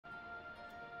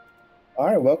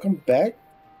Alright, welcome back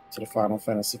to the Final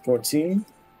Fantasy XIV.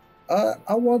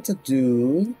 I want to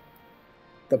do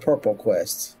the purple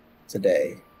quest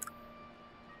today.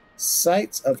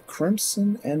 Sights of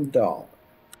Crimson and Dawn.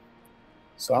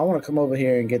 So I want to come over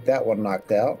here and get that one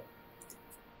knocked out.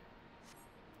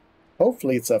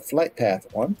 Hopefully it's a flight path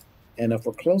one, and if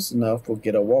we're close enough, we'll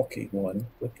get a walking one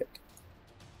with it.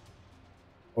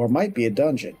 Or it might be a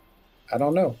dungeon. I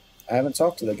don't know. I haven't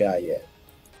talked to the guy yet.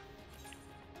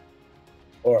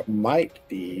 Or it might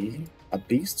be a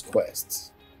beast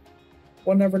quest.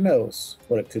 One never knows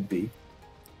what it could be,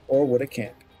 or what it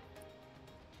can't.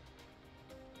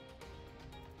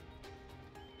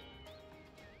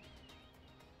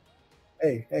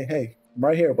 Hey, I'm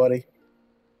right here, buddy.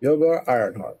 Yogar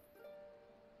Ironheart.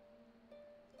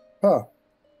 Huh.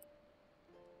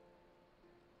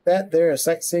 That there a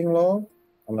sightseeing log?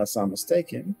 Unless I'm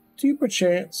mistaken. Do you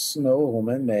perchance know a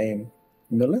woman named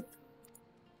Milith?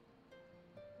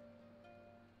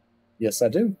 Yes, I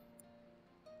do.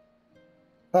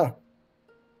 Huh.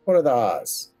 What are the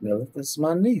odds? Milith is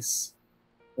my niece,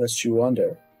 lest you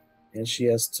wonder, and she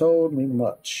has told me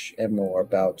much and more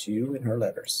about you in her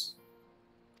letters.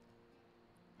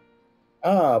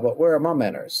 Ah, but where are my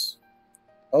manners?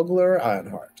 Ugler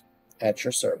Ironheart, at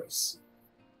your service.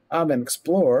 I'm an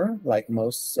explorer, like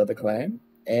most of the clan,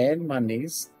 and my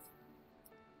niece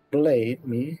bade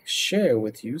me share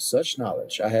with you such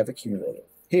knowledge I have accumulated.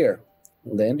 Here,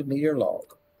 lend me your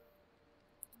log.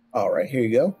 Alright, here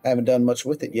you go. I haven't done much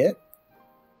with it yet.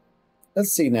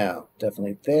 Let's see now.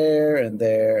 Definitely there, and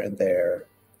there, and there,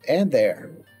 and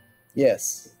there.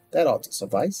 Yes, that ought to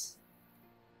suffice.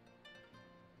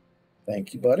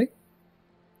 Thank you, buddy.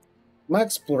 My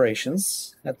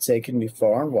explorations have taken me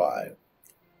far and wide,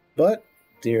 but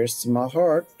dearest to my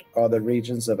heart are the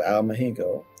regions of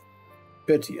Almahingo,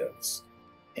 Bitians,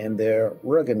 and their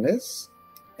ruggedness,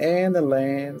 and the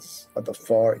lands of the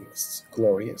Far East,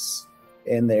 glorious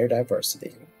in their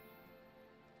diversity.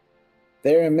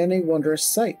 There are many wondrous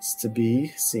sights to be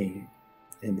seen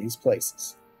in these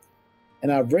places,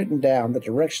 and I've written down the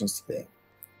directions to them.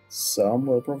 Some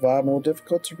will provide more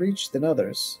difficult to reach than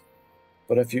others,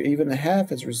 but if you're even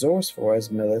half as resourceful as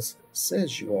Milith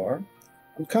says you are,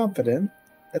 I'm confident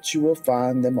that you will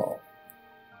find them all.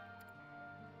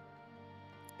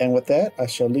 And with that, I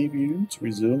shall leave you to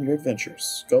resume your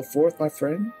adventures. Go forth, my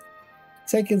friend,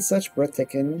 take in such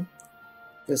breathtaking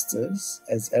vistas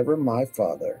as ever my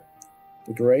father,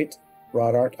 the great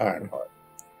Rodart Ironheart,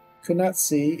 could not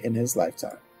see in his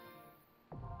lifetime.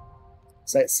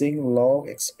 Sightseeing log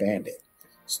expanded.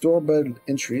 Stormblood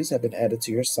entries have been added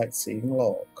to your sightseeing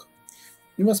log.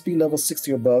 You must be level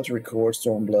 60 or above to record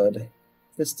Stormblood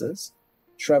vistas.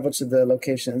 Travel to the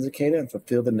location indicated and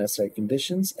fulfill the necessary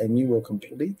conditions, and you will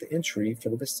complete the entry for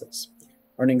the vistas,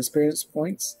 earning experience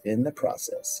points in the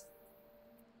process.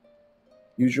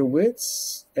 Use your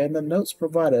wits and the notes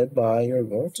provided by your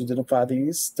lord to identify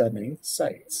these stunning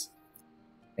sights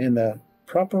and the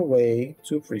proper way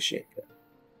to appreciate them.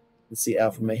 You see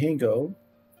Alpha Mahingo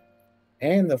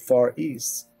and the Far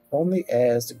East only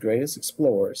as the greatest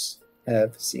explorers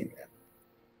have seen them.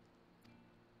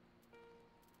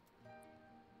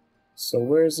 So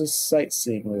where's the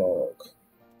sightseeing log?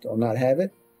 Do I not have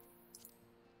it?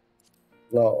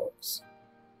 Logs.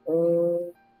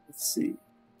 Let's see.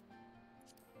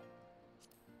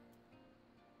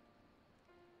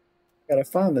 Gotta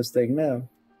find this thing now.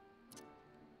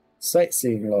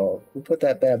 Sightseeing log. We'll put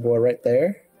that bad boy right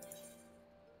there.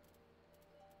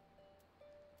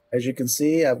 As you can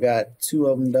see, I've got 2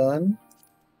 of them done.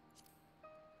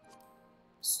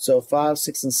 So 5,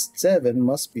 6, and 7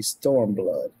 must be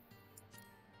Stormblood.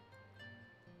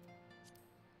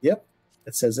 Yep,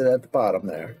 it says it at the bottom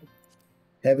there.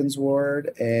 Heaven's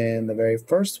Word, and the very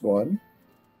first one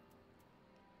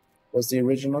was the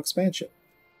original expansion.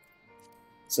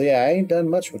 So yeah, I ain't done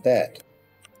much with that.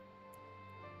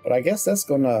 But I guess that's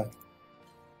gonna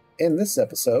end this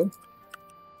episode.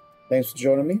 Thanks for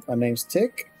joining me. My name's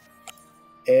Tick.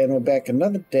 And we're back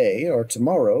another day or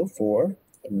tomorrow for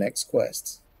the next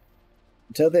quest.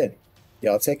 Until then,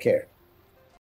 y'all take care.